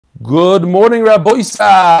Good morning, Rabbi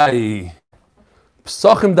Isai.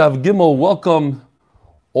 Psachim Dav Gimel, welcome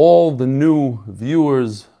all the new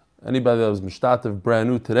viewers, anybody that was mishtatev brand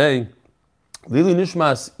new today. Lili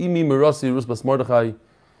Nishmas, Imi Mirasi, Rusbas Mordechai.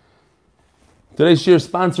 Today's shir is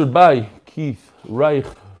sponsored by Keith Reich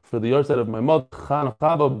for the yard side of my mother, Chana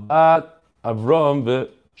Chava Bat Avram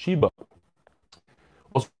Sheba.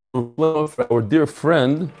 Also for our dear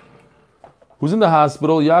friend who's in the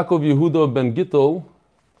hospital, Yaakov Yehuda Ben Gittel.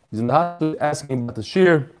 He's in the hospital asking about the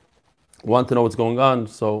shir, want to know what's going on,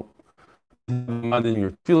 so mind in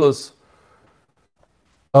your tefillos.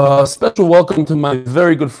 Special welcome to my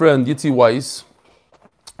very good friend Yitzi Weiss,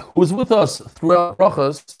 who was with us throughout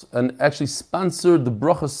Brachas and actually sponsored the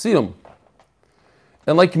Brachas Siyum.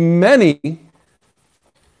 And like many,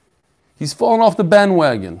 he's fallen off the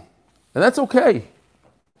bandwagon, and that's okay.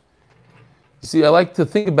 You see, I like to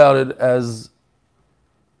think about it as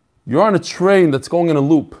you're on a train that's going in a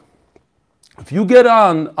loop. If you get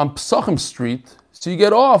on Pesachim Street, so you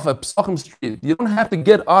get off at Pesachim Street, you don't have to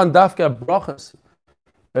get on Dafka Brachas.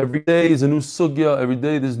 Every day is a new sugya, every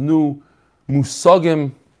day there's new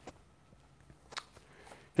musagim.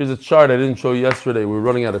 Here's a chart I didn't show you yesterday, we're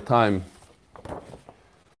running out of time.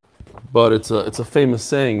 But it's a famous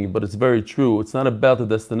saying, but it's very true. It's not about the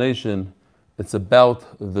destination, it's about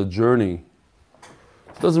the journey.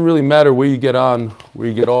 It doesn't really matter where you get on, where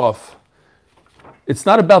you get off. It's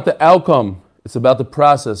not about the outcome, it's about the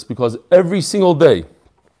process, because every single day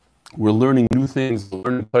we're learning new things,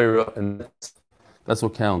 learning Torah, and that's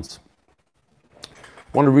what counts. I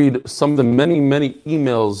want to read some of the many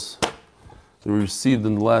emails that we received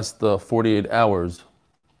in the last 48 hours.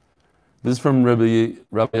 This is from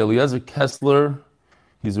Rabbi Eliezer Kessler.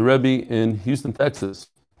 He's a Rebbe in Houston, Texas.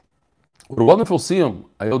 What a wonderful siyum.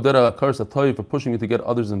 I owe Dera Akar Satoy for pushing me to get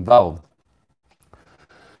others involved.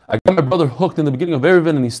 I got my brother hooked in the beginning of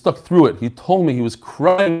Erevin and he stuck through it. He told me he was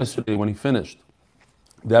crying yesterday when he finished.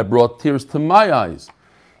 That brought tears to my eyes.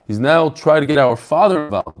 He's now trying to get our father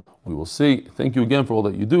involved. We will see. Thank you again for all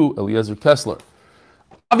that you do, Eliezer Kessler.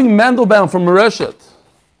 Avi Mandelbaum from Mereshet.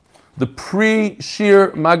 The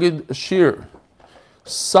pre-Shir Magid Shir.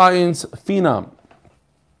 Science Phenom.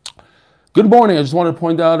 Good morning. I just wanted to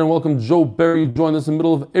point out and welcome Joe Berry, who joined us in the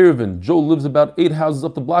middle of Erevin. Joe lives about 8 houses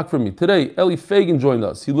up the block from me. Today, Eli Fagan joined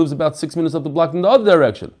us. He lives about 6 minutes up the block in the other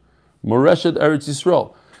direction. Moreshet Eretz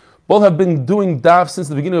Yisrael. Both have been doing daf since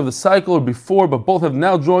the beginning of the cycle or before, but both have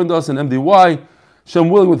now joined us in MDY. Shem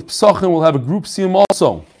willing with Psachim will have a group siyum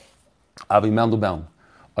also. Avi Mandelbaum.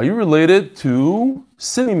 Are you related to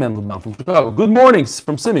Simi Mandelbaum from Chicago? Good morning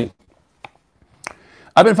from Simi.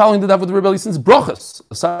 I've been following the daf with the Rebbe since Brachas.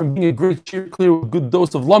 Aside from being a great cheer clear with a good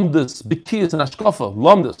dose of Lamdas, Bikiyas, and Ashkafa,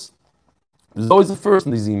 Lamdas. There's always the first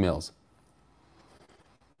in these emails.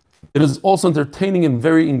 It is also entertaining and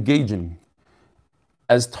very engaging.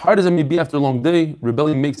 As tired as I may be after a long day,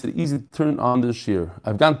 Rebellion makes it easy to turn on this shir.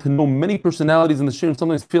 I've gotten to know many personalities in the shir and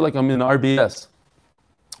sometimes feel like I'm in RBS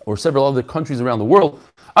or several other countries around the world.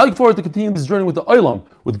 I look forward to continuing this journey with the Olam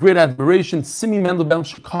with great admiration. Simi Mandelbaum,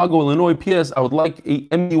 Chicago, Illinois. P.S. I would like a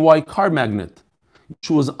MDY car magnet.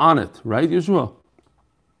 Yeshua's on it, right, Yeshua?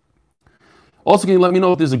 Also, can you let me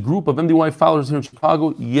know if there's a group of MDY followers here in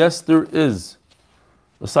Chicago? Yes, there is.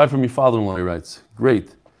 Aside from your father-in-law, he writes.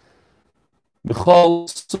 Great. Michal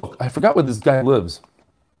Suk. I forgot where this guy lives.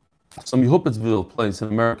 Some Yehupitzville place in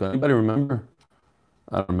America. Anybody remember?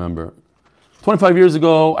 I don't remember. 25 years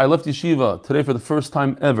ago, I left yeshiva. Today, for the first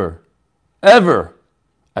time ever,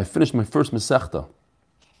 I finished my first Masechta.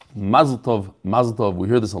 Mazel tov, Mazel tov. We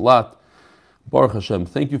hear this a lot. Baruch Hashem.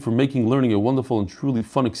 Thank you for making learning a wonderful and truly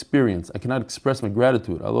fun experience. I cannot express my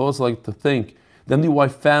gratitude. I'd also like to thank the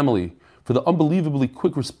MDY family for the unbelievably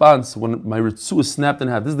quick response when my Ritzua snapped in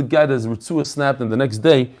half. This is the guy that his Ritzua snapped, and the next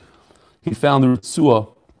day, he found the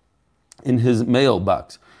Ritzua in his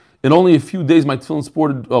mailbox. In only a few days, my tefillin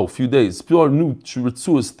sported, a few days. Still new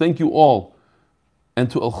Ritzuas. Thank you all. And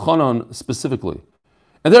to Elchanan specifically.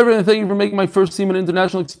 And everyone, thank you for making my first Seaman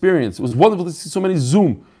international experience. It was wonderful to see so many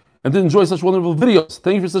Zoom and to enjoy such wonderful videos.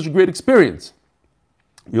 Thank you for such a great experience.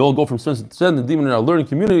 You all go from strength to strength and demon in our learning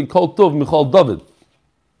community. Kol Tov, Michal David.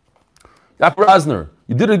 Yaakov Rasner.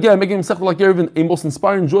 You did it again, making himself like Erevin a most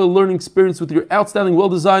inspiring, enjoyable learning experience with your outstanding,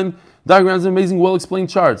 well-designed diagrams and amazing,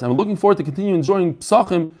 well-explained charts. I'm looking forward to continue enjoying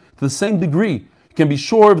Psachim to the same degree. You can be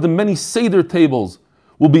sure of the many Seder tables.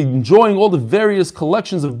 We'll be enjoying all the various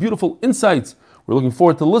collections of beautiful insights. We're looking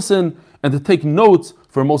forward to listen and to take notes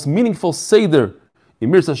for a most meaningful Seder.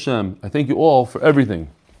 Emir Hashem, I thank you all for everything.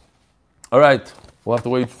 All right, we'll have to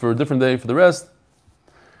wait for a different day for the rest.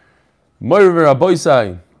 Moira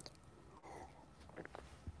Aboisai.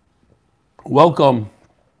 Welcome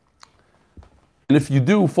And if you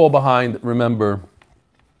do fall behind, remember,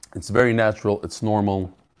 it's very natural, it's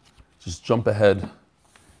normal. Just jump ahead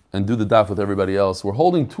and do the daf with everybody else. We're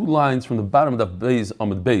holding 2 lines from the bottom of the Beis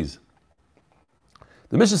Amud Beis.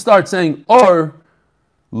 The Mishnah starts saying, or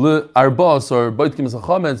le arbas or boitkim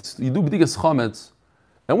chametz, you do b'digas chametz,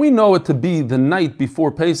 and we know it to be the night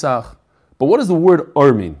before Pesach. But what does the word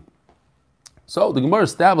or mean? So the Gemara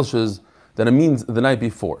establishes that it means the night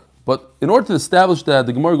before. But in order to establish that,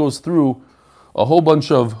 the Gemara goes through a whole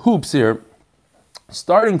bunch of hoops here,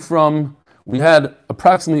 starting from, we had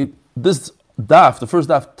approximately this daf, the first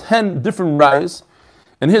daf, 10 different rayas,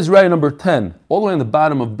 and here's raya number 10, all the way on the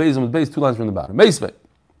bottom of Beis Amud Beis, 2 lines from the bottom. Meisvei.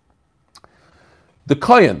 The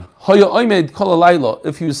Kohen, Haya Oymed Kol Halayla,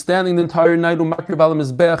 if he was standing the entire night, Umakir B'al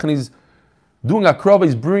HaMizbeach, and he's doing akrava,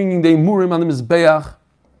 he's bringing the Imurim on the Mizbeach,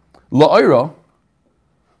 La'ira,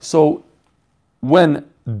 so when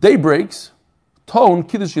day breaks, Ton,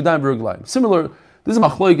 Kiddush Yadayim V'Reglayim. Similar, this is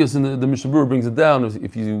Machlokes, and the Mishnah Berurah brings it down.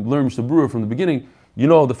 If you learn Mishnah Berurah from the beginning, you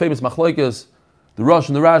know the famous Machlokes, the Rosh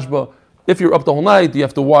and the Rashba. If you're up the whole night, you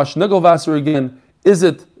have to wash Negel Vaser again. Is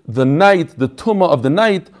it the night, the Tumah of the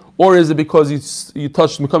night, or is it because you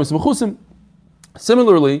touched Mekamis Mechusim?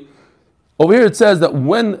 Similarly, over here it says that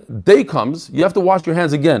when day comes, you have to wash your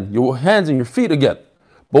hands again, your hands and your feet again.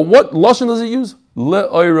 But what lashon does it use?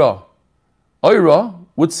 Le'oira. Oira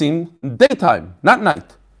would seem daytime, not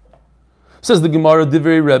night. Says the Gemara,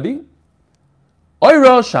 Divrei Rebbe,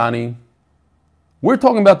 Oira Shani. We're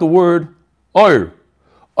talking about the word Oir.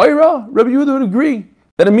 Oira, Rebbe Yehuda would agree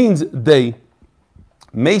that it means day.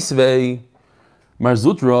 Meisvei,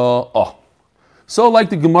 Marzutra, oh. So like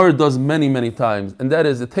the Gemara does many, many times, and that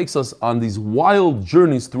is it takes us on these wild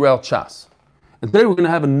journeys throughout Shas. And today we're going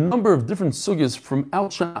to have a number of different sugyas from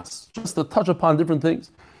out Shas, just to touch upon different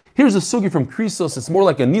things. Here's a sugya from Krisos, it's more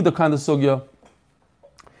like a Nida kind of sugya.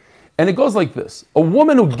 And it goes like this. A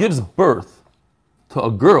woman who gives birth to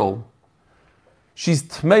a girl, she's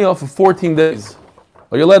tmeya for 14 days.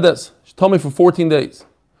 Oh, you led this. She told me for 14 days.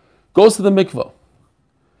 Goes to the mikvah.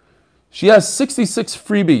 She has 66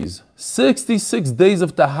 freebies, 66 days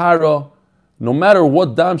of tahara. No matter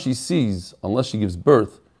what dam she sees, unless she gives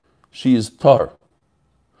birth, she is tar.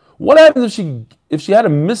 What happens if she had a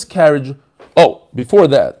miscarriage? Oh, before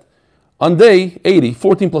that, on day 80,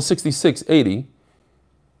 14 plus 66, 80,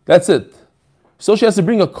 that's it. So she has to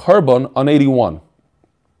bring a carbon on 81.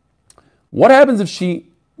 What happens if she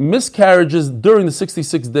miscarriages during the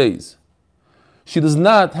 66 days? She does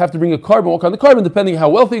not have to bring a carbon. What kind of carbon, depending how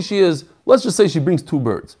wealthy she is, let's just say she brings 2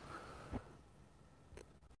 birds.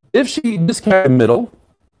 If she miscarries in the middle,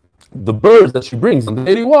 the birds that she brings on the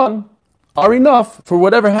 81 are enough for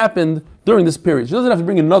whatever happened during this period. She doesn't have to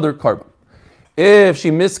bring another carbon. If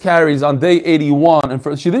she miscarries on day 81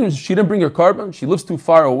 and she didn't bring her carbon, she lives too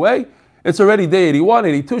far away, it's already day 81,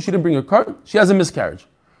 82, she didn't bring her carbon, she has a miscarriage.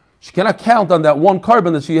 She cannot count on that 1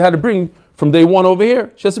 carbon that she had to bring from day 1 over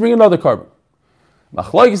here. She has to bring another carbon.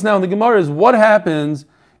 Machlokes now in the Gemara is what happens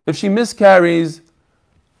if she miscarries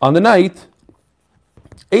on the night,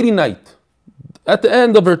 80 night, at the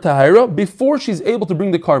end of her tahira, before she's able to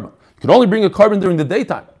bring the carbon. You can only bring a carbon during the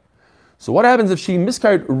daytime. So what happens if she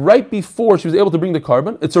miscarried right before she was able to bring the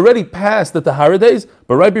carbon? It's already past the tahara days,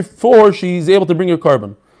 but right before she's able to bring her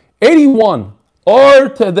carbon. 81, or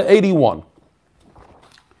to the 81.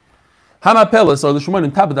 Hamapelis or the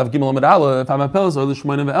Shmonim Tabadav Gimel Amid Aleph, Hamapelis or the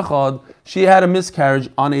Shmonim Ve'echad, she had a miscarriage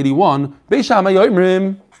on 81. Beishamai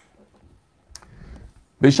Yoimrim,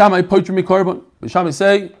 Beishamai Poitrim Carbon. Beishamai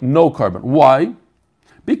say no carbon. Why?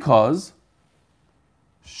 Because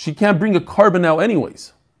she can't bring a carbon now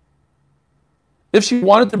anyways. If she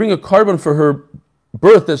wanted to bring a carbon for her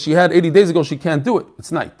birth that she had 80 days ago, she can't do it.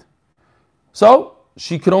 It's night. So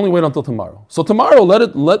she could only wait until tomorrow. So tomorrow,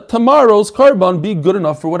 let tomorrow's carbon be good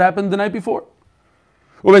enough for what happened the night before.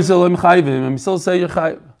 So Beisil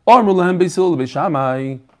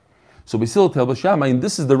tell Beishamai, and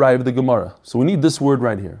this is the raya of the Gemara. So we need this word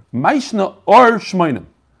right here. Maishna or shmoinim.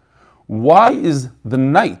 Why is the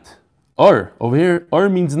night, or over here, or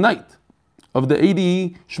means night, of the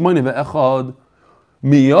 80 shmoinim ve'echad,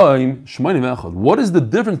 miyayim shmoinim ve'echad. What is the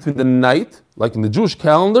difference between the night, like in the Jewish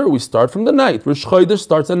calendar, we start from the night. Rosh Chodesh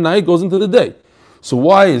starts at night, goes into the day. So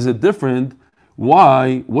why is it different?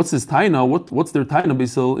 Why? What's this taina? What's their taina?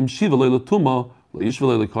 Beisil im shiva leila tuma leishva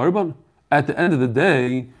leila karban. At the end of the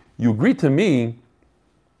day, you agree to me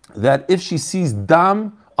that if she sees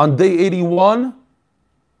dam on day 81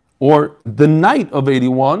 or the night of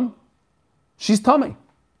 81, she's tummy.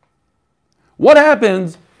 What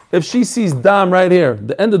happens if she sees dam right here,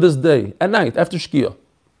 the end of this day, at night, after Shkia?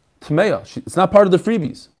 Tmeya, it's not part of the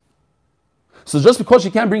freebies. So just because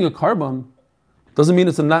she can't bring a carbon, Doesn't mean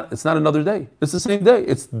it's not another day. It's the same day.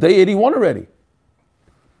 It's day 81 already.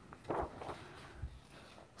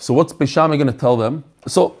 So what's Beis Shammai going to tell them?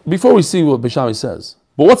 So before we see what Beis Shammai says,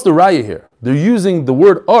 but what's the raya here? They're using the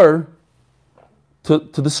word ar to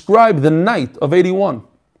describe the night of 81.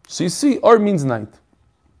 So you see, ar means night.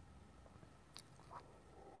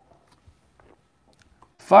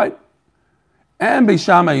 Fine. And Beis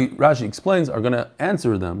Shammai, Rashi explains, are going to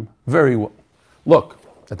answer them very well. Look,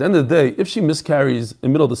 at the end of the day, if she miscarries in the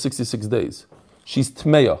middle of the 66 days, she's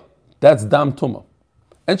tmeya. That's dam tumah.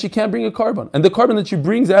 And she can't bring a carbon. And the carbon that she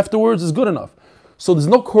brings afterwards is good enough. So there's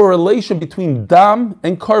no correlation between dam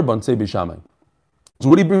and carbon, say Beis Shammai. So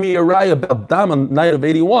would he bring me a raya about dam on night of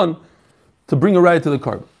 81 to bring a raya to the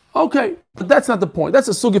carbon? Okay, but that's not the point. That's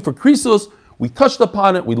a sugya for krisos. We touched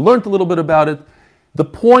upon it. We learned a little bit about it. The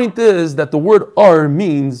point is that the word ar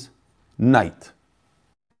means night.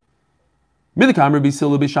 By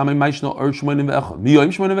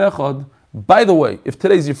the way, if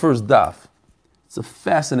today's your first daf, it's a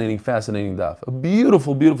fascinating daf. A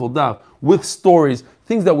beautiful, beautiful daf with stories,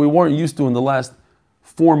 things that we weren't used to in the last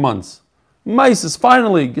 4 months. Maises,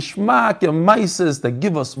 finally, geschmack and maises that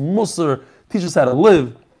give us musar, teach us how to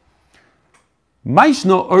live.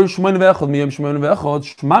 Maishno or shmoin ve'echad miyom shmoin ve'echad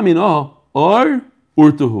shmamino or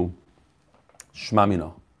urtuhu.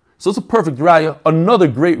 Shmamino. So it's a perfect raya. Another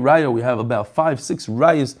great raya. We have about 5-6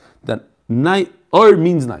 rayas that night or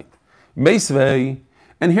means night. Meisvei.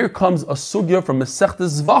 And here comes a sugya from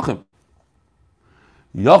Masechtes Zvachim.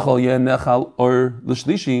 Yachal yenechal or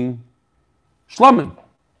l'shlishi shlamim.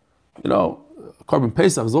 You know, carbon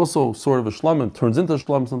pesach is also sort of a shlamim, turns into a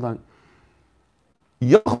shlamim sometimes.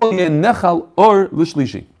 Yachal yenechal or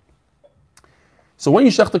l'shlishi. So when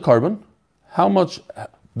you shech the carbon, how much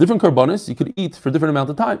different carbonis you could eat for different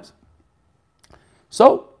amount of times.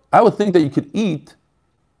 So I would think that you could eat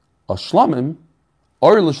a shlamim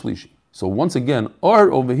or l'shlishi. So once again,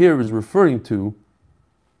 ar over here is referring to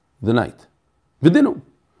the night. V'dinu.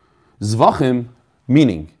 Zvachim,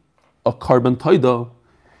 meaning a carbon taida.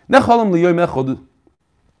 Nechalim liyoym echad.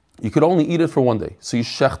 You could only eat it for one day. So you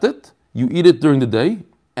shecht it, you eat it during the day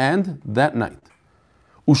and that night.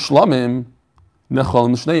 Ushlamim,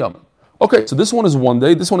 nechalim shnei. Okay, so this one is 1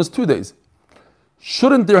 day, this one is 2 days.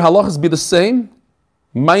 Shouldn't their halachas be the same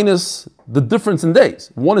minus the difference in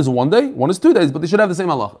days? One is 1 day, one is 2 days, but they should have the same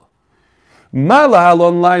halacha.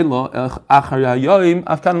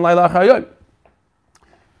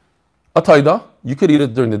 A taida, you could eat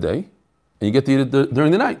it during the day, and you get to eat it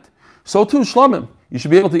during the night. So too, shlamim, you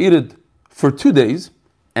should be able to eat it for 2 days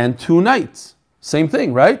and 2 nights. Same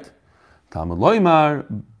thing, right? I don't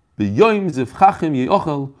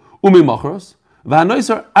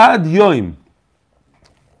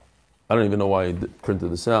even know why I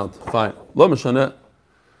printed this out. Fine.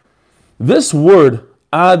 This word,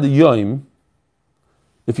 ad yoim,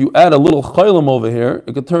 if you add a little chaylim over here,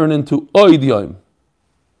 it could turn into oid yom,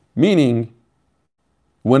 meaning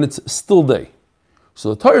when it's still day.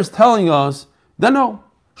 So the Torah is telling us that no,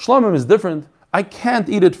 shlamim is different. I can't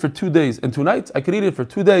eat it for 2 days and 2 nights. I could eat it for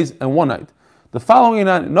 2 days and 1 night. The following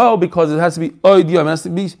night, no, because it has to be oid yom, it has to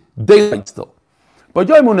be daylight still. But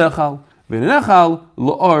yom unechal, v'nechal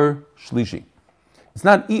lo'or shlishi. It's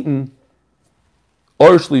not eaten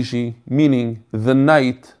or shlishi, meaning the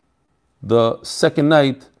night, the second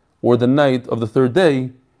night, or the night of the 3rd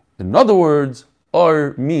day. In other words,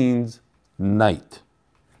 ar means night.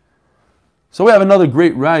 So we have another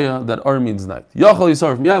great raya that ar means night. Yachal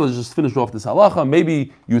yisar from let's just finish off this halacha.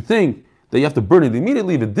 Maybe you think that you have to burn it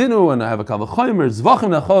immediately, v'dinu, and I have a kavachomer,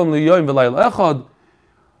 zvachim nechalim liyoyim v'layla echad.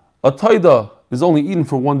 A taida is only eaten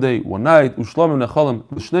for 1 day, 1 night. Ushlamim nechalim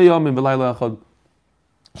l'shnei yomim v'layla echad.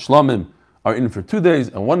 Shlamim are in for 2 days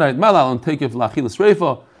and 1 night. Malal and take it l'achilas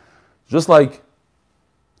reifa. Just like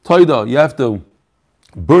taida, you have to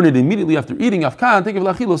burn it immediately after eating. Afkan, take it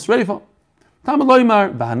l'achilas reifa. Tam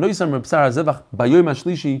loymar v'hanoisar mebsar zevach bayoyim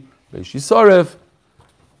hashlishi beishisaref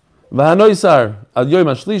v'hanoisar ad yoyim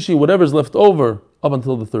hashlishi, whatever's left over up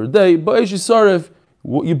until the 3rd day. Beishisaref,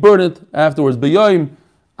 you burn it afterwards. Bayoyim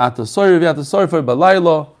atasaref atasaref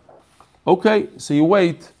balayla. Okay, so you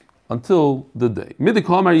wait until the day.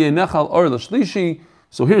 Midikamar yenechal or l'shlishi.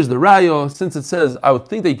 So here's the raya. Since it says, I would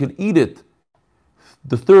think that you could eat it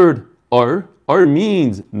the 3rd or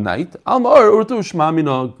means night. Alma or urtu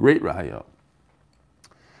shmamina, great raya.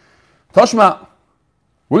 Tashma,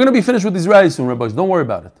 we're going to be finished with these rayas soon, rabbis. Don't worry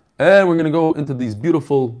about it. And we're going to go into these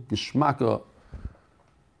beautiful geshmaka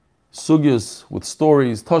sugyas with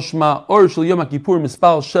stories. Tashma or shel Yom Kippur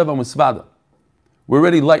mispal sheva misvada. We're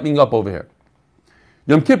already lightening up over here.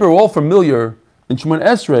 Yom Kippur, we're all familiar in Shemon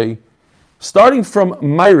Esrei, starting from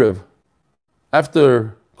Ma'ariv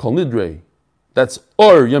after Kol Nidre, that's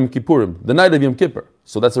Or Yom Kippurim, the night of Yom Kippur.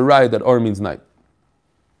 So that's a raya that Or means night.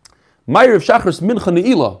 Ma'ariv, Shachris, Mincha,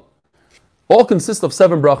 Ne'ilah all consist of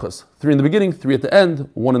 7 brachas. 3 in the beginning, 3 at the end,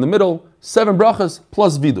 1 in the middle, 7 brachas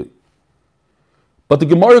plus vidui. But the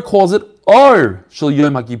Gemara calls it Or Shel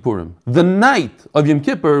Yom HaKippurim, the night of Yom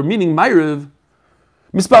Kippur, meaning Ma'ariv,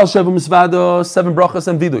 Mispal Sheva Misvada, 7 brachas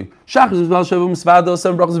and vidui. Shachris Mispal Sheva Misvada,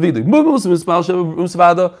 7 brachas and vidui. Musaf Mispal Sheva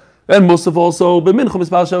Misvada, and Musaf also, but Mincha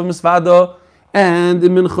Mispal Sheva Misvada, and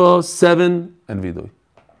in Mincha 7 and vidui.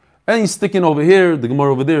 And he's sticking over here, the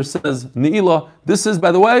Gemara over there says, Ne'ilah, this is,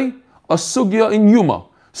 by the way, a sugya in Yuma.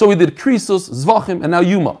 So we did Krisus, Zvachim, and now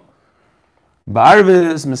Yuma.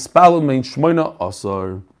 Ba'arvis, Mispal, Mein Shmoina,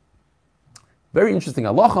 Asar. Very interesting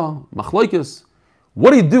halacha, Machlokes.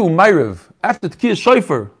 What do you do, Ma'ariv? After Tkiyah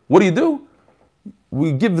Shofar, what do?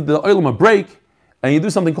 We give the oilam a break, and you do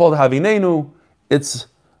something called Havinenu. It's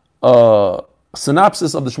a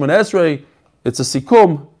synopsis of the Shemona Esrei. It's a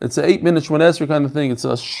sikum. It's an 8-minute Shemona Esrei kind of thing. It's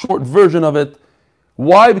a short version of it.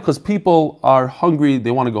 Why? Because people are hungry.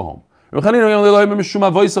 They want to go home. That's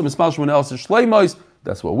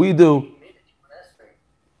what we do.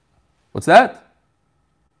 What's that?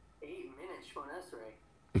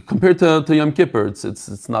 Compared to Yom Kippur,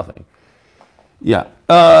 it's nothing. Yeah.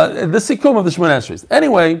 The sikum of the Shemona Esrei.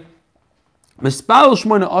 Anyway, Mispal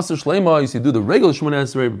Shemona Aser Shleimos, you do the regular Shemona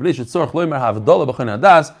Esrei,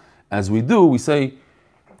 as we do, we say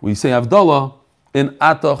Havdalah in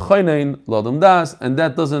Ata Chaynein Lodam Das, and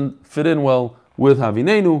that doesn't fit in well with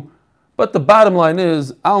Havinenu. But the bottom line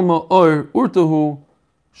is Alma Or Urtahu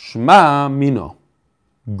Shma Mino.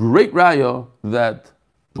 Great raya that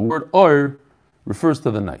the word Or refers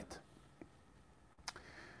to the night.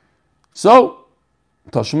 So,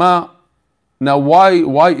 Tashma, now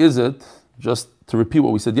why is it, just to repeat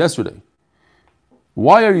what we said yesterday,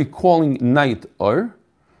 why are you calling night Or?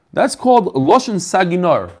 That's called Loshen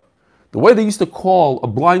Saginar. The way they used to call a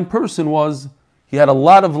blind person was, he had a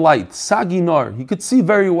lot of light, Saginar, he could see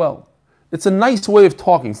very well. It's a nice way of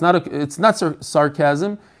talking, it's not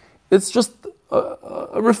sarcasm, it's just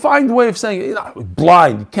a refined way of saying,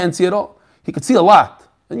 blind, you can't see at all. He could see a lot,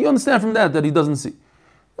 and you understand from that he doesn't see.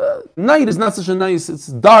 Night is not such a nice, it's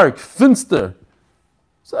dark, finster.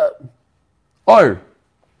 So, Or.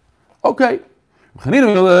 Okay.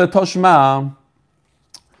 Toshma.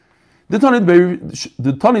 The Tani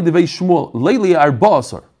Devei Shmuel, Leili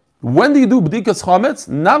Arbasar. When do you do B'dikas Chametz?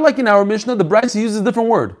 Not like in our Mishnah, the Bryce uses a different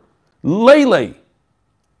word. Leile.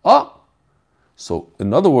 So,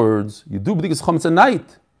 in other words, you do B'dikas Chametz at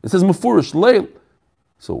night. It says Mufurish, Leil.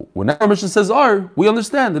 So, when our Mishnah says Ar, we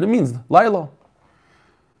understand that it means Laila.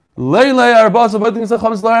 Leile Arbasar B'dikas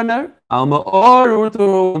Chametz La'aner. Alma Ar,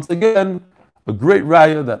 once again, a great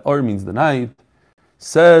raya that Ar means the night.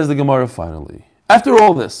 Says the Gemara finally. After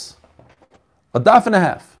all this, a daf and a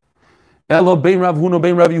half. Elo bein Rav Huna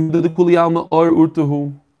bein Rav Yehuda dekuli alma Or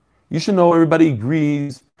urtuhu. You should know everybody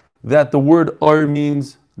agrees that the word Or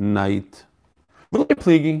means night. So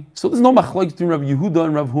there's no machlokes between Rav Yehuda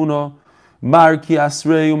and Rav Huna. Mar ki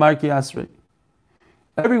asrei umar ki asrei.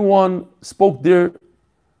 Everyone spoke their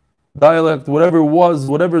dialect, whatever it was,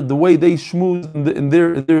 whatever the way they shmoozed in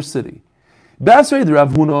their city. Basrei the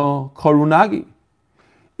Rav Huna karunagi.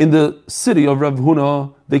 In the city of Rav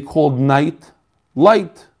Huna, they called night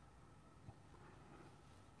light.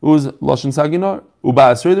 It was Lashon Saginar.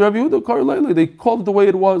 Ubasrei the Rav Yehuda Karulele. They called it the way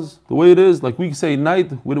it was, the way it is. Like we say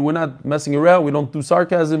night, we're not messing around, we don't do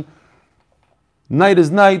sarcasm. Night is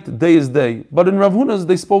night, day is day. But in Rav Huna's,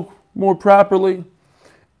 they spoke more properly.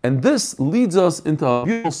 And this leads us into a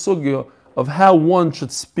beautiful sugya of how one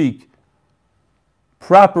should speak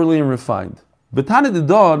properly and refined. Betani the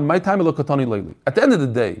dawn, my time elokatani lately. At the end of the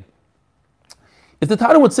day, if the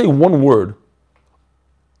Tana would say one word,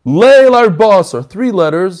 Leil Arbas, or 3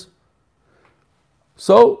 letters,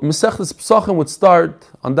 so Mesechtes Pesachim would start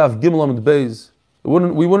on Daf Gimel Amud Beis.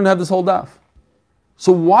 We wouldn't have this whole Daf.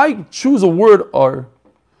 So why choose a word Or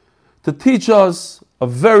to teach us a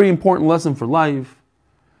very important lesson for life?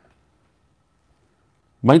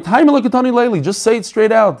 My time elokatani lately, just say it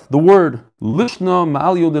straight out. The word Lishna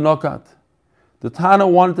Ma'al Yodinokat. The Tana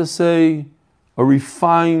wanted to say a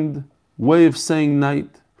refined way of saying night.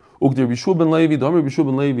 Ukdir Bishub ben Levi, Domer Bishub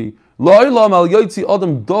ben Levi. La'ilam al yotzi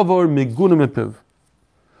adam davar megunim epiv.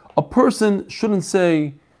 A person shouldn't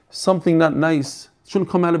say something not nice. It shouldn't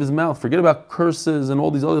come out of his mouth. Forget about curses and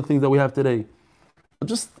all these other things that we have today.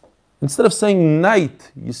 Just instead of saying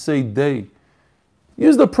night, you say day.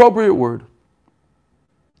 Use the appropriate word.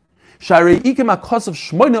 Sharei ikem akasav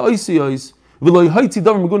shmoine oisiyos v'loy haitzi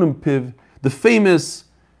davar megunim piv. The famous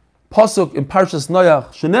pasuk in Parshas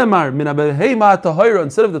Noach, shenemar min behema tahira,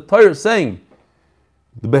 instead of the Torah saying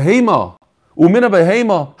the behema umina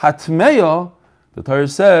behema hatmeya, the Torah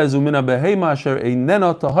says umina behema asher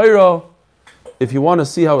einena tahira. If you want to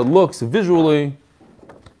see how it looks visually,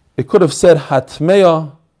 it could have said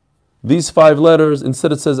hatmeya, these 5 letters.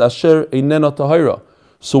 Instead it says asher einena tahira.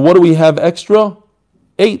 So what do we have extra?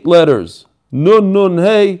 8 letters. Nun nun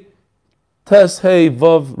hey, tes hey,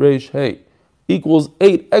 vav resh hey, equals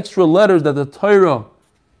 8 extra letters that the Torah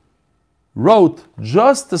wrote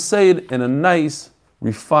just to say it in a nice,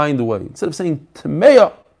 refined way. Instead of saying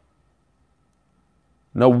Tameya.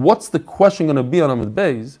 Now, what's the question going to be on Amud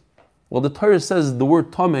Beis? Well, the Torah says the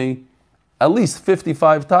word Tameh at least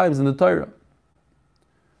 55 times in the Torah.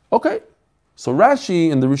 Okay, so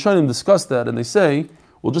Rashi and the Rishonim discuss that, and they say,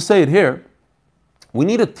 we'll just say it here. We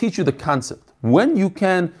need to teach you the concept when you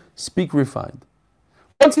can speak refined.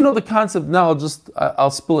 Once you know the concept, now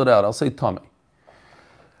I'll spill it out. I'll say Tameh.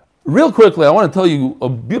 Real quickly, I want to tell you a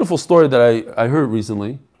beautiful story that I heard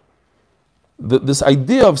recently. This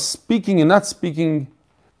idea of speaking and not speaking,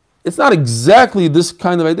 it's not exactly this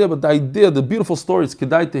kind of idea, but the idea, the beautiful story, it's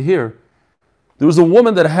kedai to hear. There was a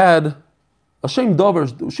woman that had a shem dover.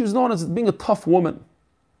 She was known as being a tough woman.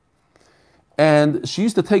 And she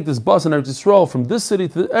used to take this bus in Eretz Yisrael from this city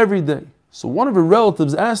to every day. So one of her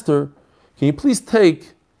relatives asked her, can you please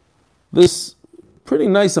take this pretty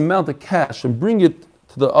nice amount of cash and bring it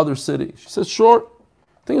to the other city? She says, sure.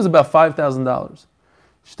 I think it was about $5,000.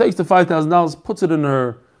 She takes the $5,000, puts it in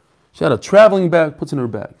her, she had a traveling bag, puts it in her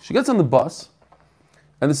bag. She gets on the bus,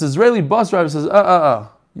 and this Israeli bus driver says,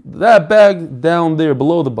 that bag down there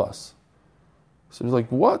below the bus. So she's like,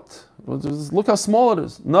 what? Look how small it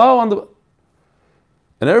is. No, on the...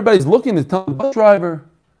 And everybody's looking to tell the bus driver,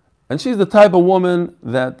 and she's the type of woman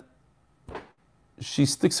that she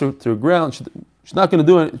sticks her to her ground. She's not going to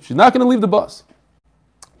do it. She's not going to leave the bus.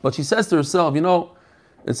 But she says to herself,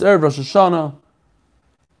 it's Erev Rosh Hashanah.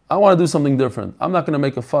 I want to do something different. I'm not going to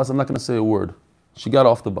make a fuss. I'm not going to say a word. She got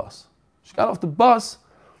off the bus.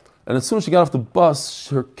 And as soon as she got off the bus,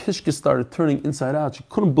 her kishka started turning inside out. She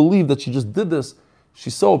couldn't believe that she just did this.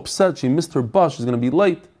 She's so upset. She missed her bus. She's going to be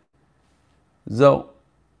late.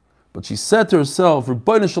 But she said to herself,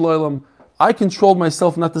 Rebbeinu Shalom, I controlled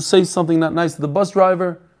myself not to say something not nice to the bus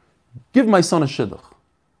driver. Give my son a shidduch.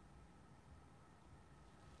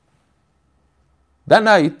 That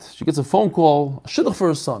night, she gets a phone call, a shidduch for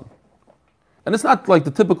her son. And it's not like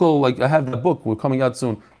the typical, like I have that book, we're coming out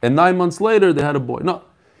soon. And 9 months later, they had a boy. No.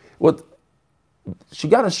 She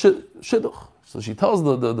got a shidduch. So she tells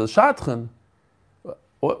the shadchan,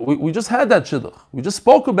 we just had that shidduch. We just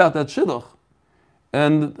spoke about that shidduch.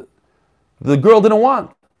 And the girl didn't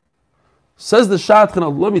want. Says the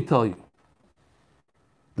shadchan, let me tell you.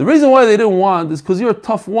 The reason why they didn't want is because you're a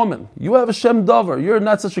tough woman. You have a shem davar. You're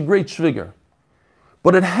not such a great shviger.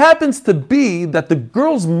 But it happens to be that the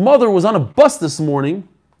girl's mother was on a bus this morning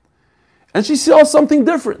and she saw something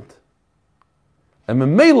different. And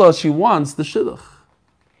Memela, she wants the shidduch.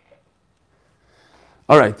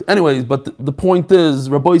 All right, anyways, but the point is,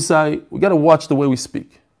 Rabbi Isai, we got to watch the way we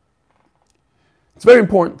speak. It's very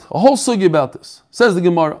important. A whole sugi about this. Says the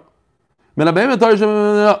Gemara. Rav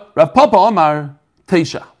Papa Omar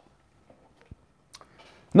Teisha.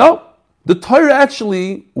 No, the Torah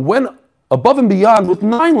actually went above and beyond with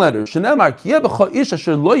 9 letters. Person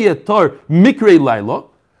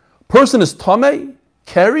is tamei,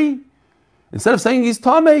 carry. Instead of saying he's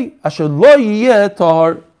tamei, asher lo yeh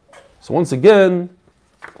tahar. So once again,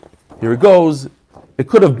 here it goes. It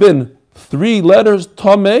could have been 3 letters,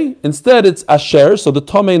 tamei. Instead, it's asher. So the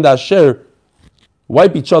tamei and the asher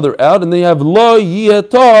wipe each other out, and they have lo yeh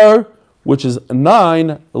tahar, which is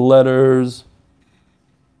 9 letters.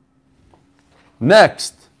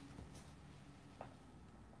 Next.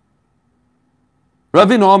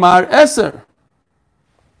 Ravinu Amar Eser.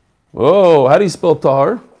 Oh, how do you spell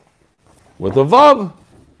tahar? With a vav.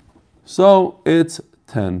 So it's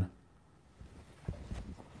 10.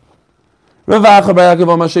 Rav Acha bar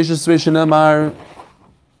Yaakov Amar Sheish Esrei Shenemar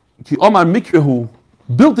Ki Omar Mikrehu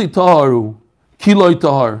Bilti Taharu Ki Loi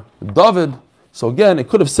Tahar. David. So again, it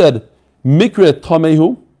could have said Mikre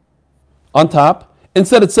Tamehu on top.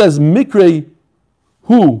 Instead, it says Mikre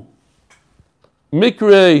Hu.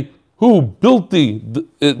 Mikre Hu Bilti.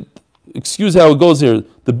 Excuse how it goes here.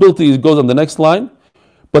 The Bilti goes on the next line.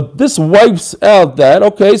 But this wipes out that.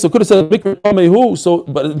 Okay, so it could have said Mikre Tamehu. So,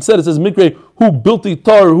 but instead it says Mikre Hu Bilti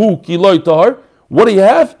Tar Hu Ki Loi Tahar. What do you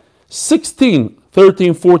have? 16,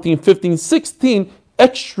 13, 14, 15, 16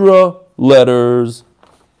 extra letters.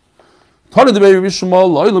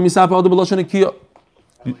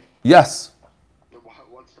 Yes.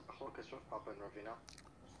 What's the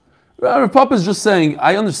Rav Papa is just saying,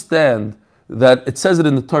 I understand that it says it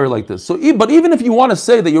in the Torah like this. But even if you want to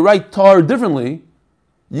say that you write tar differently,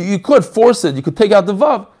 you could force it, you could take out the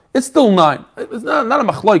vav, it's still 9. It's not a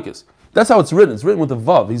machlokes. That's how it's written. It's written with a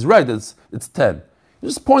vav. He's right, it's 10. You're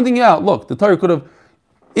just pointing out, look, the Torah could have,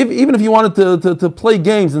 even if you wanted to play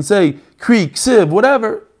games and say, kri, ksiv,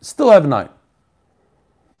 whatever, still have 9.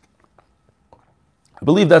 I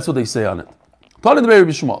believe that's what they say on it. Tani Rabbi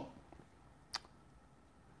Shmuel.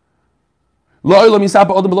 Listen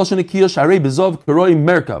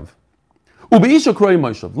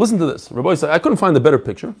to this. Rabbi said, I couldn't find a better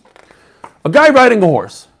picture. A guy riding a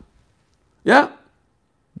horse. Yeah?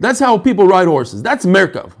 That's how people ride horses. That's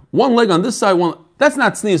merkav. One leg on this side, one. That's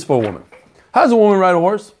not sneeze for a woman. How does a woman ride a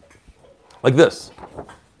horse? Like this.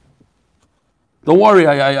 Don't worry,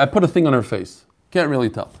 I put a thing on her face. Can't really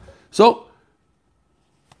tell. So,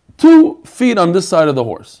 2 feet on this side of the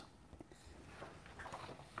horse.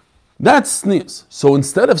 That's sneeze. So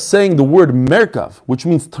instead of saying the word merkav, which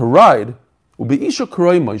means to ride,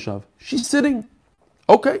 she's sitting.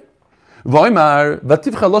 Okay. It says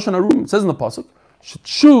in the pasuk, should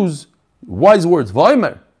choose wise words.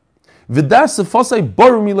 Another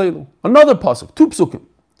pasuk, 2 psukim.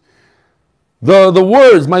 The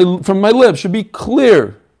words from my lips should be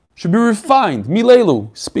clear, should be refined. Milelu,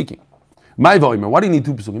 speaking. Why do you need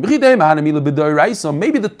 2 psukim?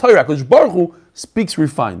 Maybe the Torah, Kodesh Baruch Hu, speaks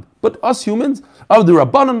refined. But us humans, the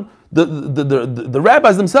Rabbanon, the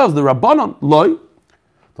rabbis themselves, the Rabbanon, loy.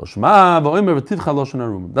 That's one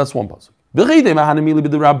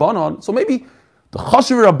pasuk. So maybe the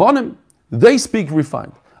Chashiv Rabbanim, they speak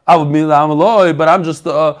refined. But I'm just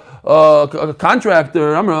a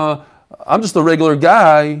contractor, I'm just a regular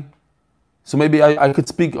guy, so maybe I could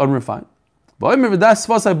speak unrefined. Second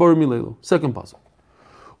pasuk.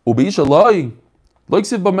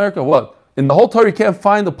 What? In the whole Torah you can't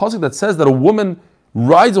find a pasuk that says that a woman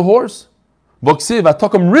rides a horse. She rode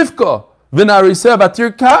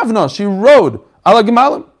ala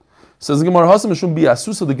gemalim. Says the Gemara,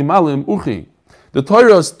 the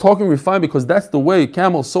Torah is talking refined because that's the way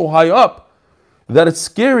camel's so high up that it's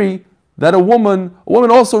scary that a woman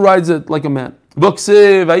also rides it like a man. It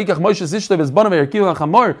says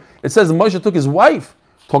Moshe took his wife,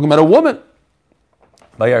 talking about a woman,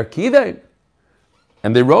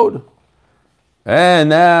 and they rode. And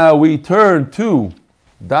now we turn to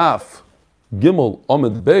Daf Gimel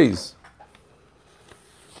Amud Beis.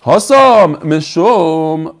 Hasam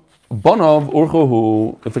Mishum Banav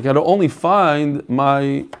Urchohu. If I can only find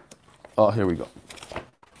my, here we go.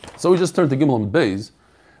 So we just turned to Gimel Amud Beis.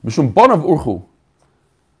 Mishum Banav Urchu.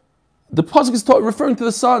 The pasuk is referring to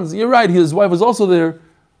the sons. You're right. His wife was also there,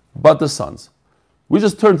 but the sons. We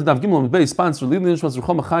just turned to Daf Gimel Amud Beis. Sponsor Lidin Nishmas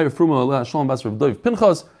Rucham Chayer Fruma Aleh Shalom Bas Rav Dov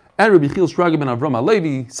Pinchas and Rabbi Chil Shragi ben Avram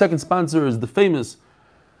Alevi. Second sponsor is the famous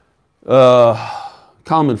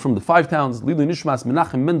Kalman from the 5 towns, Lidin Nishmas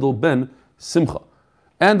Menachem Mendel ben Simcha.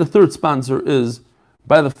 And the third sponsor is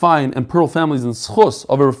by the Fine and Pearl families in Schos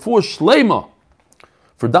of a Refuah Shleima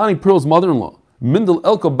for Donnie Pearl's mother-in-law, Mindel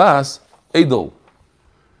Elko Bas Edel.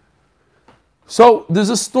 So there's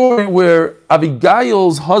a story where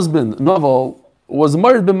Abigail's husband, Naval, was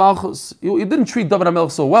married by Malchus. He didn't treat David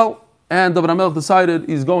HaMelech so well, and David HaMelech decided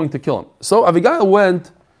he's going to kill him. So Abigail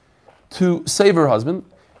went to save her husband,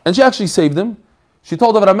 and she actually saved him. She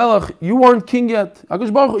told David HaMelech, you weren't king yet.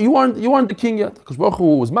 HaKadosh Baruch Hu, you weren't the king yet. HaKadosh Baruch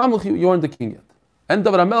Hu was Mamlech, you weren't the king yet. And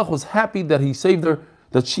David HaMelech was happy that he saved her,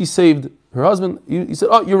 that she saved her husband. He said,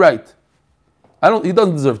 oh, you're right. He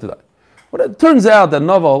doesn't deserve to die. But it turns out that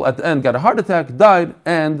Naval at the end got a heart attack, died,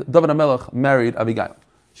 and David HaMelech married Abigail.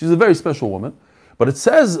 She's a very special woman. But it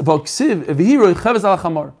says, again,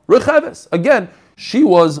 she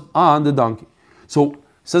was on the donkey. So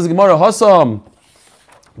says the Gemara, Hassam,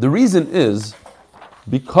 the reason is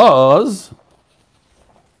because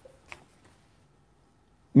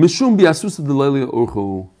Mishum biasusa delele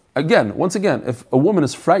urchu. Again, once again, if a woman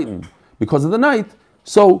is frightened because of the night,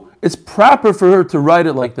 so it's proper for her to write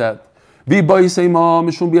it like that. No,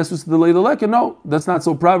 that's not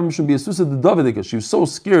so proper. She was so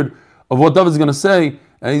scared of what David's going to say,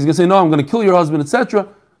 and he's going to say, no, I'm going to kill your husband, etc.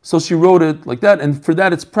 So she wrote it like that, and for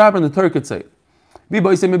that it's proper, and the Torah could say it.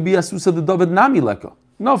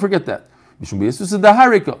 No, forget that. The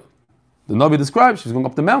Navi describes she's going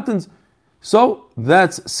up the mountains, so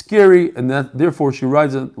that's scary, and that therefore she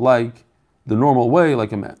rides it like the normal way,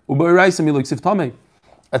 like a man. At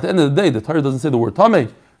the end of the day, the Torah doesn't say the word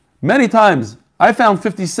tameh. Many times, I found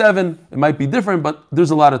 57, it might be different, but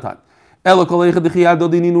there's a lot of time. When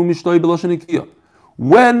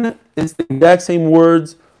it's the exact same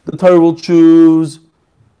words, the Torah will choose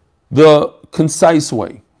the concise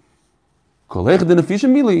way.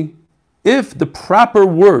 If the proper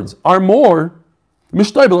words are more, then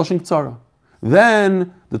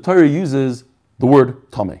the Torah uses the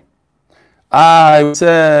word tameh. I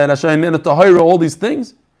said, all these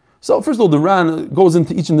things. So first of all, the Ran goes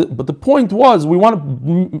into each, but the point was, we want to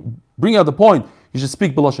bring out the point, you should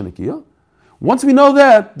speak b'lashon nekiyah. Once we know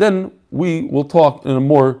that, then we will talk in a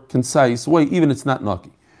more concise way, even if it's not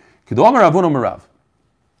naki.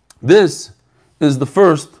 This is the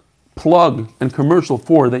first plug and commercial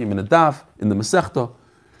for the Imin Adaf in the Masechta.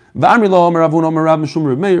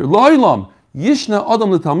 Yishna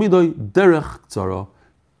Adam leTalmidoi derech tzara.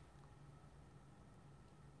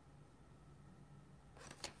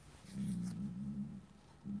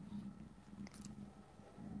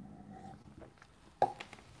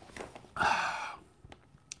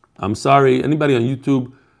 I'm sorry, anybody on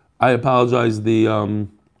YouTube, I apologize. The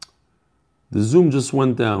Zoom just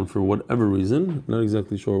went down for whatever reason. Not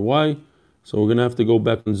exactly sure why. So we're going to have to go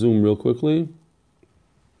back on Zoom real quickly.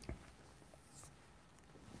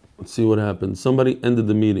 Let's see what happened. Somebody ended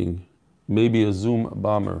the meeting. Maybe a Zoom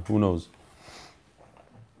bomber. Who knows?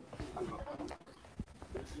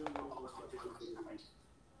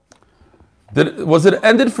 Was it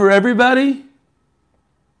ended for everybody?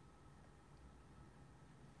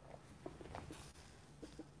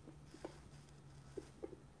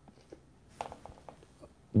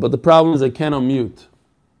 But the problem is I can't unmute.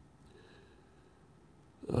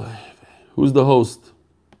 Who's the host?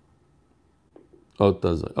 Oh, it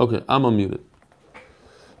does. Okay, I'm unmuted.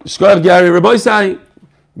 Shkoyach Gary. Rabbi Isai,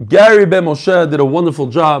 Gary Ben Moshe did a wonderful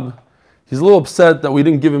job. He's a little upset that we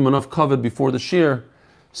didn't give him enough kavod before the shir.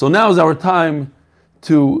 So now is our time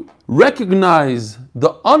to recognize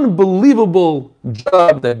the unbelievable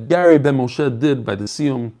job that Gary Ben Moshe did by the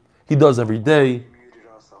Siyum. He does every day.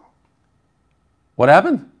 What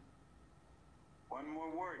happened? One more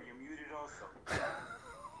word, you're muted also.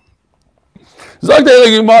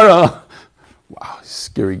 Zogdei Gemara. Wow,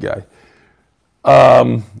 scary guy.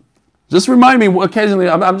 Just remind me occasionally,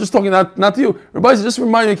 I'm just talking not to you. Rabbi, just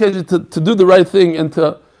remind me occasionally to do the right thing and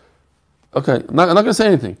to... Okay, I'm not going to say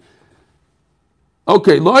anything.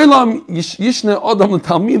 Okay, Lo'ilam Yishne Adam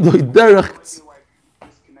L'Talmidoi Derech...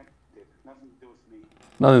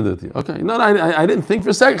 Nothing to do with you. Okay. No, I didn't think for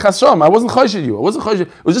a second. Chashem, I wasn't choshed you. It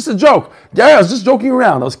was just a joke. Gary, I was just joking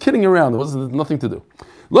around. I was kidding around. There was nothing to do.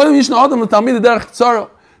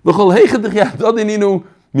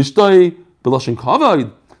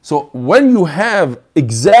 So when you have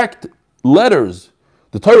exact letters,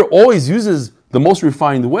 the Torah always uses the most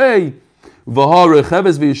refined way. The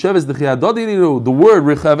word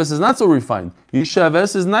recheves is not so refined.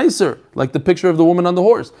 Yisheves is nicer, like the picture of the woman on the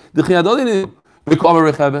horse. It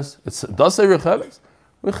does say recheves.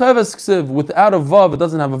 Recheves ksiv, without a vav, it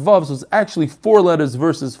doesn't have a vav, so it's actually 4 letters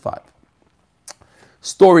versus 5.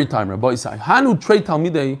 Story time, Rabbi Isai. Hanu trei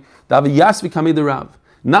talmidei davi yasvi kamei Rav.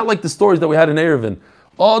 Not like the stories that we had in Erevin.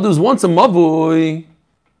 Oh, there was once a mavui,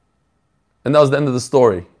 and that was the end of the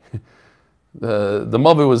story. The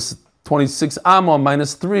mavui was 26 amma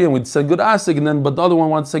minus 3, and we'd say good asik, and then but the other one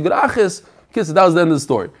wanted to say good achis. Okay, so that was the end of the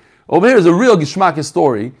story. Over here is a real gishmakis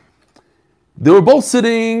story. They were both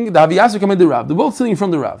sitting, the Aviyasir came in the Rav. They were both sitting in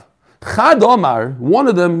front of the Rav. Chad Omar, one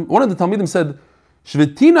of the Talmidim said,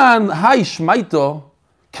 Shvetinan hai shmaito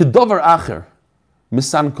kedover acher,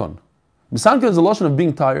 misankon. Misankon is a lotion of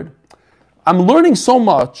being tired. I'm learning so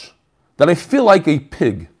much that I feel like a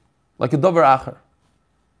pig, like a dover acher.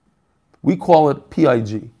 We call it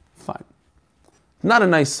PIG. Fine. Not a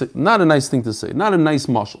nice thing to say. Not a nice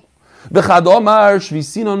mashal. V'chad Omar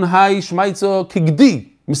shvisinon hai shmaito kigdi,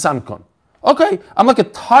 misankon. Okay, I'm like a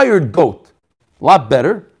tired goat. A lot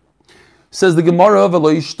better. Says the Gemara of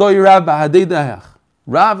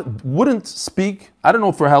Rav wouldn't speak, I don't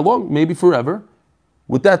know for how long, maybe forever,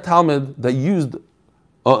 with that Talmud that used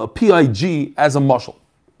a PIG as a mashal.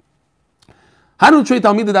 There were 2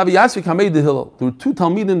 Talmidim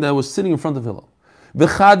that was sitting in front of Hillel.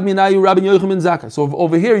 So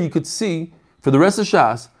over here you could see, for the rest of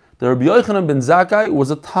Shas, that Rabbi Yochanan ben Zakkai was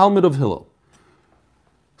a Talmud of Hillel.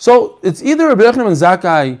 So it's either Rabbi Yochanan ben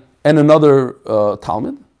Zakkai and another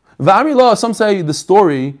Talmud. V'amri, some say the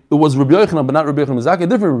story, it was Rabbi Yochanan, but not Rabbi Yochanan ben Zakkai,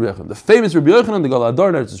 different Rabbi Yochanan. The famous Rabbi Yochanan, the Galadar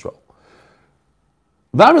in Eretz Yisrael.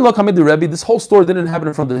 V'amri kamid the Rebbe, this whole story didn't happen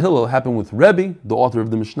in front of Hillel, it happened with Rebbe, the author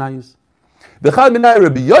of the Mishnayos. V'chad minai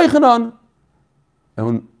Rabbi Yochanan,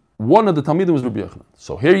 and one of the Talmidim was Rabbi Yochanan.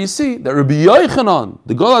 So here you see that Rabbi Yochanan,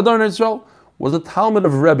 the Galadar in Eretz Yisrael, was a Talmud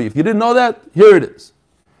of Rebbe. If you didn't know that, here it is.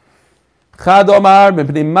 So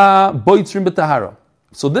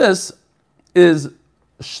this is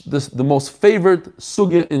the most favorite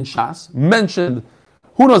sugya in Shas, mentioned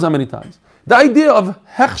who knows how many times. The idea of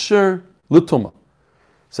hechsher l'tumah.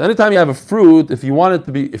 So anytime you have a fruit, if you want it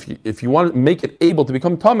to be, if you want to make it able to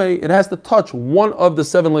become tamei, it has to touch one of the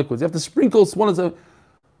 7 liquids. You have to sprinkle one of the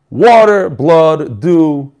water, blood,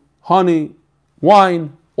 dew, honey,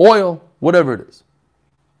 wine, oil, whatever it is.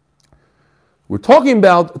 We're talking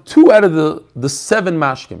about 2 out of the 7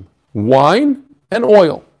 mashkim, wine and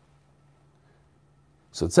oil.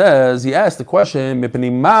 So it says, he asked the question,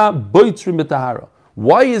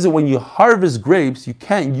 why is it when you harvest grapes, you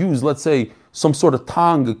can't use, let's say, some sort of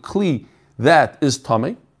tang, a kli, that is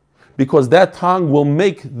tamei? Because that tang will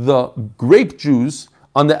make the grape juice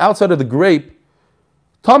on the outside of the grape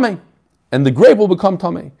tamei, and the grape will become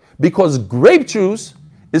tamei. Because grape juice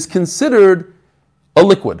is considered a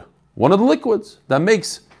liquid, one of the liquids that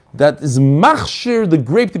is machshir the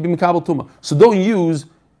grape to be mikabel tumah. So don't use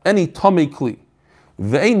any tamei kli.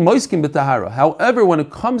 Ve'ein moiskim b'tahara. However, when it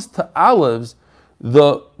comes to olives,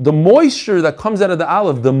 the moisture that comes out of the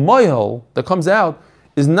olive, the moil that comes out,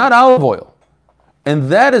 is not olive oil. And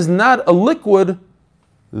that is not a liquid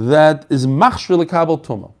that is machshir l'kabel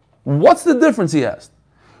tumah. What's the difference, he asked.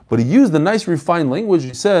 But he used the nice refined language.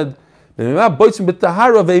 He said, he used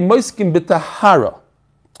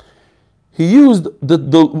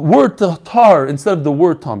the word tahar instead of the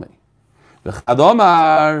word tamei.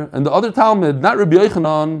 And the other Talmud, not Rabbi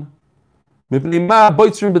Yochanan, why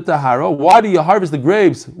do you harvest the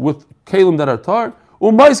grapes with kalim that are tar?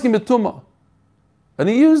 And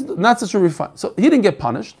he used not such a refined. So he didn't get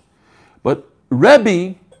punished. But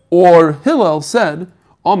Rebbe or Hillel said,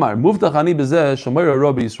 Omar,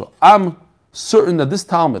 I'm certain that this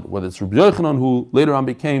Talmud, whether it's Rabbi Yochanan, who later on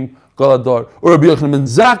became Galadar, or Rabbi Yochanan ben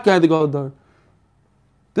Zakkai the Galadar,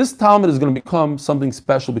 this Talmud is going to become something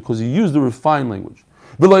special because he used the refined language.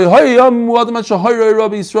 In fact,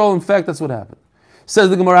 that's what happened. Says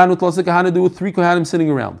the Gemara, with 3 Kohanim sitting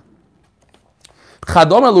around.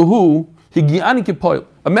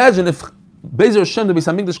 Imagine if Bezer Hashem, the Beis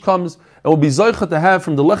HaMikdash comes and will be zoicha to have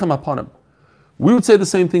from the lechem upon him. We would say the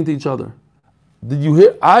same thing to each other. Did you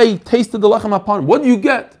hear? I tasted the lechem upon him. What do you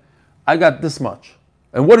get? I got this much.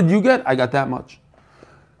 And what did you get? I got that much.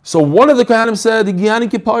 So one of the Kohanim said,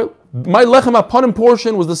 my lechem upon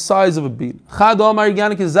portion was the size of a bean. Chad Omar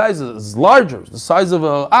Higianik is larger, the size of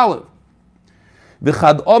an olive.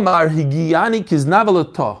 V'chad Omar Higianik is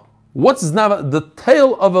navelatah. What's navel? The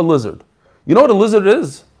tail of a lizard. You know what a lizard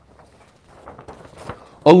is?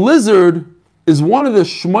 A lizard is one of the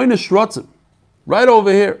Shmoyne Shratzim, right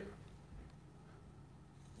over here.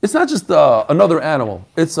 It's not just another animal.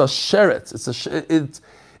 It's a sheretz.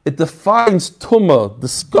 It defines tumah,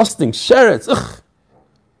 disgusting, sheretz. Ugh.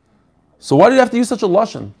 So why do you have to use such a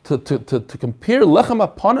lashon to compare lechem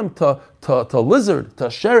upon him to lizard, to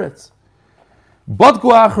sheretz?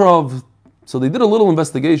 Badku achrov. So they did a little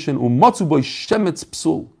investigation. Umatzu boy shemetz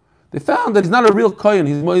psul. They found that he's not a real kohen.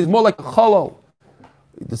 He's more like a chalal.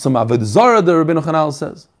 Some avodah zarah, the Rabbeinu Chanal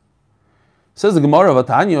says. Says the Gemara of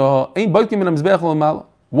Atanya, ain't baikim min hamizbeach l'mala.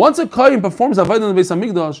 Once a kohen performs avodah in the Beis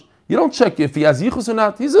HaMikdash, you don't check if he has yichus or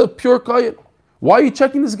not. He's a pure kohen. Why are you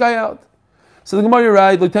checking this guy out? So the Gemara, you're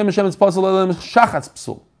right.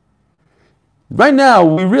 Right now,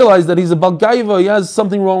 we realize that he's a balgaiva. He has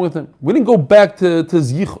something wrong with him. We didn't go back to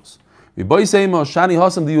his yichus.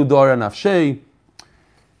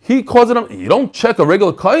 He calls it up. You don't check a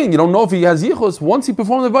regular kohen. You don't know if he has yichus. Once he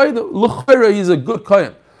performed the vayda, he's a good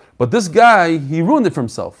kohen. But this guy, he ruined it for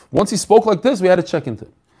himself. Once he spoke like this, we had to check into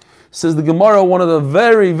it. Says the Gemara, one of the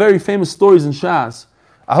very, very famous stories in Shas.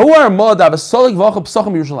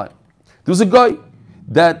 There was a guy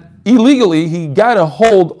that illegally, he got a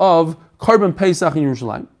hold of Korban Pesach in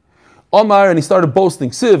Yerushalayim. Omar, and he started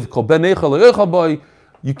boasting, Siv, Kol ben Eicha lo yochal boy,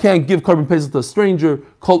 you can't give Korban Pesach to a stranger.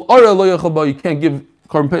 Kol Ora lo yochal boy, you can't give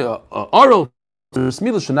Korban Pesach, Ora,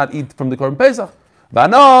 Smila should not eat from the Korban Pesach.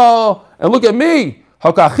 Vano, and look at me,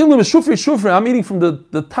 I'm eating from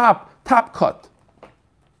the top cut.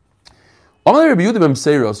 Rabbi Yehuda ben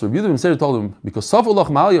Meseira, so Rabbi Yehuda ben Meseira told him, because Safulach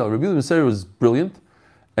Malya, Rabbi Yehuda ben Meseira was brilliant,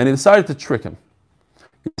 and he decided to trick him.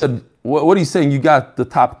 He said, what are you saying? You got the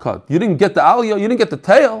top cut. You didn't get the aliyah, you didn't get the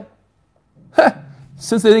tail.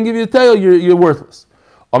 Since they didn't give you the tail, you're worthless.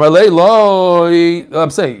 I'm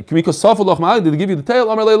saying, because Safulach Malya, did they give you the tail?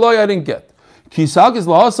 I didn't get.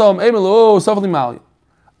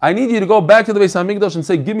 I need you to go back to the Beis HaMikdash and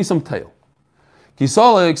say, give me some tail.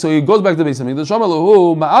 So he goes back to the Beis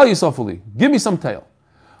HaMikdash. Give me some tail.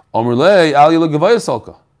 When we're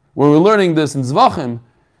learning this in Zvachim,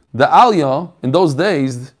 the aliyah in those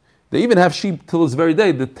days, they even have sheep till this very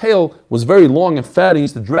day. The tail was very long and fat. He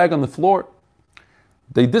used to drag on the floor.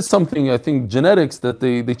 They did something, I think, genetics, that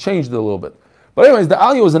they changed it a little bit. But anyways, the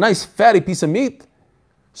aliyah was a nice fatty piece of meat.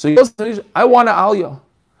 So he goes, I want an aliyah.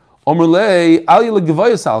 Omrlei, aliyah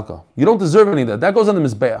legevaya salka. You don't deserve any of that. That goes on the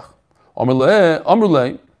mizbeach.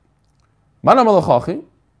 Omrlei, mana malachachi.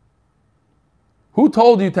 Who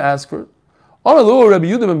told you to ask for it? Omrlu, Rabbi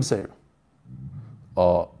Yehuda ben Meseir.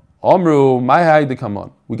 Omru, my hayde, come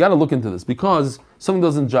on. We got to look into this because something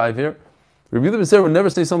doesn't jive here. Rabbi Yehuda ben Meseir would never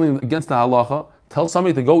say something against the halacha. Tell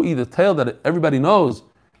somebody to go eat a tail that everybody knows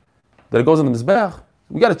that it goes on the mizbeach.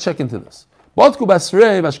 We got to check into this. They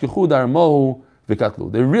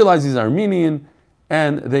realized he's Armenian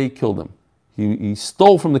and they killed him. He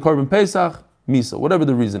stole from the Korban Pesach, Misa, whatever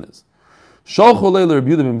the reason is.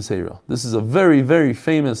 This is a very, very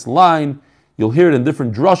famous line. You'll hear it in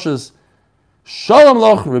different drushes. Shalom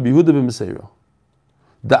loch Rabbi Yehuda ben Meseira.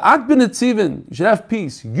 Da'at ben Netzivin, you should have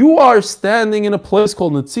peace. You are standing in a place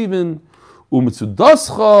called Netzivin,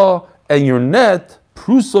 u'mitzudascha, and your net,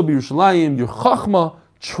 prusa b'Yerushalayim, your chachma,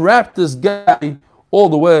 trapped this guy all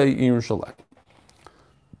the way in Yerushalayim.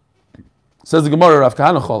 Says the Gemara, Rav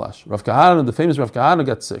Kahana Cholash. Rav Kahana, the famous Rav Kahana,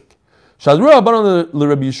 got sick. They sent Rabbi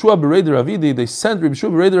Yeshua B'Rei Ravidi, they sent Rabbi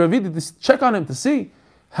Yeshua B'Rei Ravidi to check on him, to see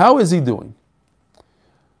how is he doing.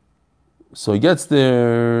 So he gets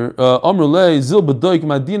there, Amrulei, Zil B'Doik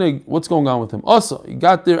Madina, what's going on with him? Also, he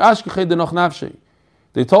got there, Ashkechei Denoch Nafshei.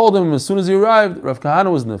 They told him as soon as he arrived, Rav Kahana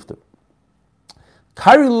was nifter.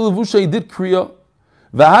 Kairi Lelevusha, he did Kriya.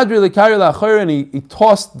 V'hadri Lekari La'achar, and he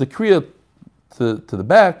tossed the Kriya to the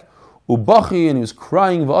back. Ubachi, and he was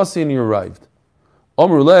crying, V'asi, and he arrived.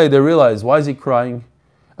 Amrulei, they realized, why is he crying?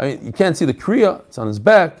 I mean, you can't see the Kriya, it's on his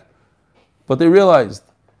back. But they realized,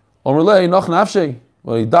 Amrulei, Noch Nafshei,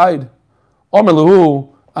 well, he died. Amrlahu,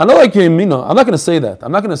 I know I came mina. I'm not going to say that.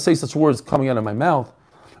 I'm not going to say such words coming out of my mouth.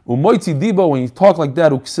 Umoitzi dibo, when you talk like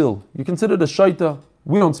that, uksil. You consider the shaita.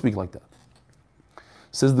 We don't speak like that.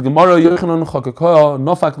 Says the Gemara, Yochanan chakakah,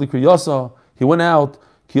 nofak likriyasa. He went out.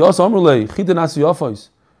 Kiyasa amrulei, chita nasi yafais.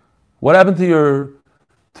 What happened to your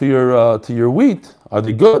wheat? Are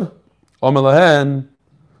they good? Amrulahen,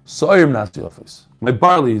 so'im nasi yafais. My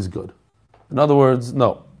barley is good. In other words,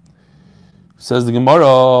 no. Says the Gemara,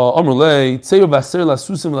 Amrulei, Tseyo Vaser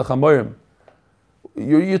Lasusim Lechamorim.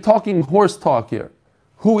 You're talking horse talk here.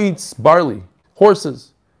 Who eats barley?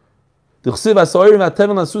 Horses. Says the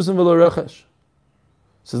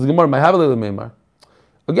Gemara, my Havalei Meimar.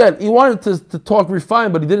 Again, he wanted to talk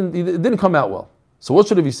refined, but it didn't come out well. So what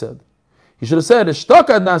should have he said? He should have said,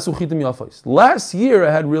 last year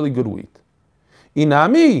I had really good wheat.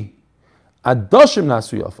 Inami, Adashim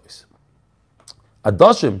Nasu Yafais.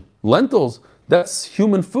 Adashim, lentils, that's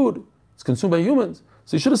human food. It's consumed by humans.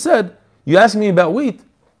 So you should have said, you asked me about wheat,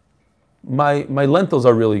 my lentils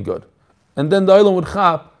are really good. And then the Olam would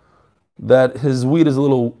chap that his wheat is a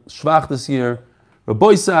little shvach this year. Rabbi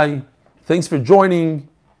Isai, thanks for joining,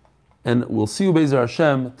 and we'll see you Be'ezer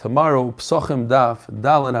Hashem tomorrow, Psachim Daf,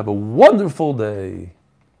 Dal, and have a wonderful day.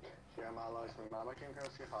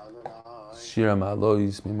 Shira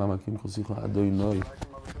Ma'alois, Mimamakim Kosicha Adonai.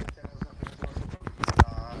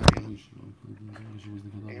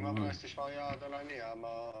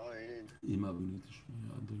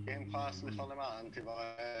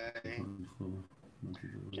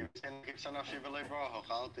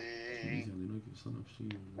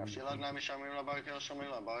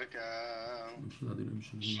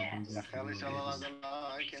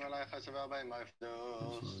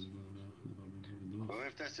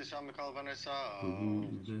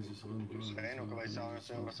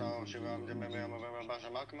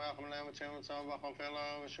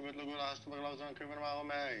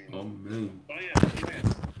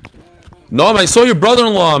 Noam, I saw your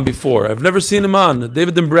brother-in-law on before. I've never seen him on.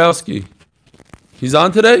 David Dombrowski. He's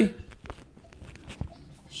on today?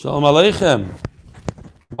 Shalom Aleichem.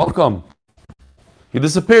 Welcome. He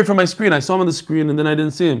disappeared from my screen. I saw him on the screen and then I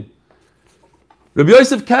didn't see him. Rabbi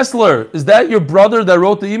Yosef Kessler, is that your brother that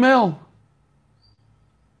wrote the email?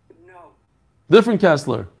 No. Different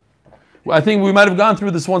Kessler. Well, I think we might have gone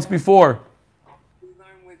through this once before. We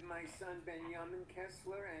learned with my son Benjamin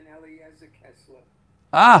Kessler and Eliezer Kessler.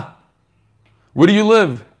 Ah. Where do you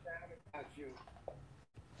live?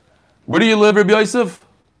 Where do you live, Rabbi Yosef?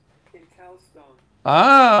 In Telstone.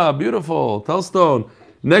 Ah, beautiful. Telstone.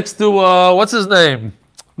 Next to, what's his name?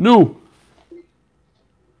 New.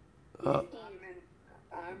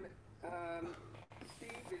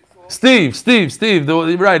 Steve.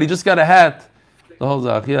 Right, he just got a hat. The whole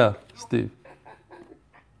Zach, yeah, Steve.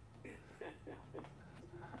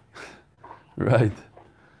 Right.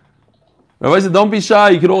 Rabbi said, don't be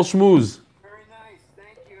shy, you can all schmooze. Very nice,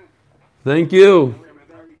 thank you. Thank you.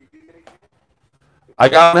 I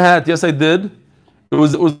got a hat, yes I did. It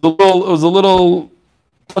was a little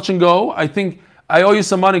touch and go. I think I owe you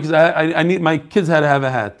some money because I need my kids had to have a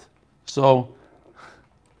hat. So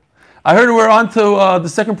I heard we're on to the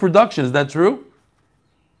second production. Is that true?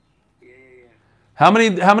 Yeah. How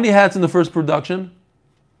many hats in the first production?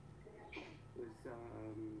 It was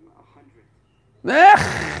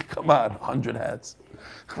 100. Come on, 100 hats.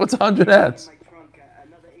 What's 100 hats? In my trunk,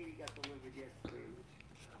 another 80 got delivered yesterday.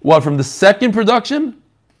 What, from the second production?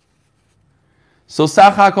 So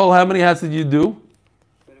Sachakol, how many hats did you do?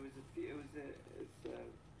 But it's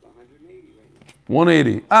 180 right now.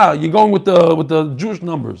 180. Ah, you're going with the Jewish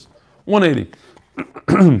numbers. 180. Wow,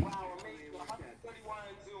 amazing. 131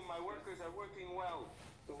 on Zoom. My workers are working well.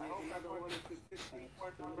 So I we hope have that another works. 150.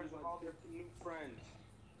 More numbers of all their new friends.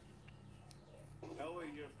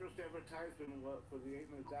 Ellie, your first advertisement for the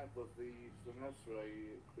 8-minute dot was the semester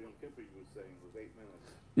Yom Kippur you were saying was 8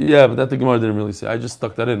 minutes. Yeah, but that the Gemara didn't really say. I just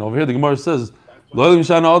stuck that in. Over here, the Gemara says, "Lo Elim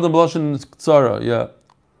Shana Adam B'Lashon Tzara." Yeah.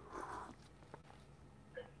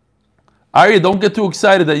 Arya, don't get too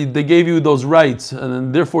excited that they gave you those rights, and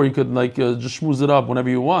then therefore you could just schmooze it up whenever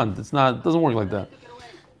you want. It doesn't work like that.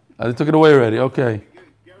 They took it away already. Okay.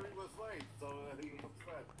 Gary was late, so he was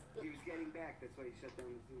upset. He was getting back, that's why he shut down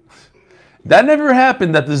the Zoom. That never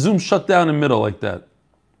happened. That the Zoom shut down in the middle like that.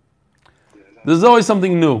 There's always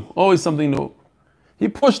something new. Always something new. He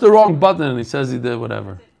pushed the wrong button and he says he did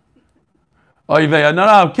whatever. Oh, Yvei, no,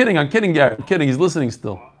 I'm kidding, Gary. I'm kidding. He's listening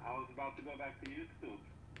still. I was about to go back to YouTube.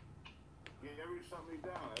 Gary shut me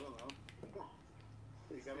down, I don't know.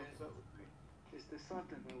 He got upset with me. It's the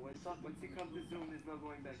something. Once he comes to Zoom, there's no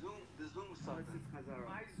going back. The Zoom something.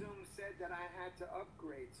 My Zoom said that I had to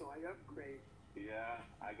upgrade, so I upgrade. Yeah,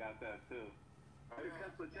 I got that too.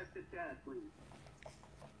 Just the dad, please.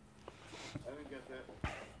 I didn't get that.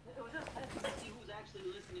 It was just testing to see who's actually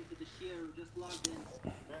listening to the share who just logged in.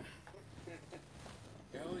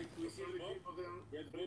 Ellie, can we see the people then?